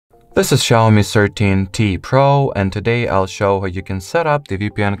This is Xiaomi 13T Pro, and today I'll show how you can set up the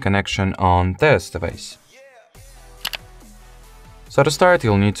VPN connection on this device. So to start,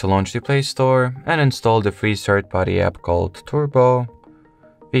 you'll need to launch the Play Store and install the free third-party app called Turbo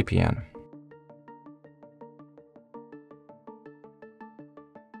VPN.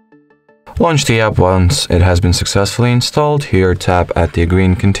 Launch the app once it has been successfully installed. Here, tap at the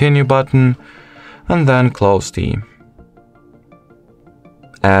green Continue button and then close the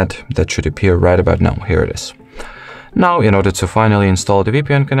ad that should appear right about now. Here it is. Now, in order to finally install the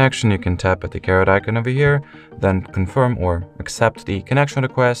VPN connection, you can tap at the caret icon over here, then confirm or accept the connection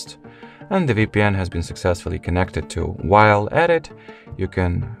request, and the VPN has been successfully connected to. While at it, you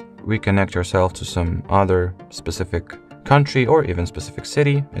can reconnect yourself to some other specific country or even specific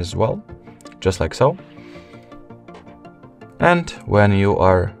city as well, just like so. And when you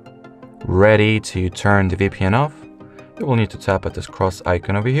are ready to turn the VPN off, you will need to tap at this cross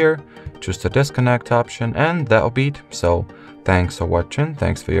icon over here, choose the disconnect option, and that'll be it. So thanks for watching,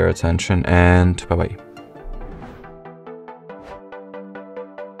 thanks for your attention, and bye-bye.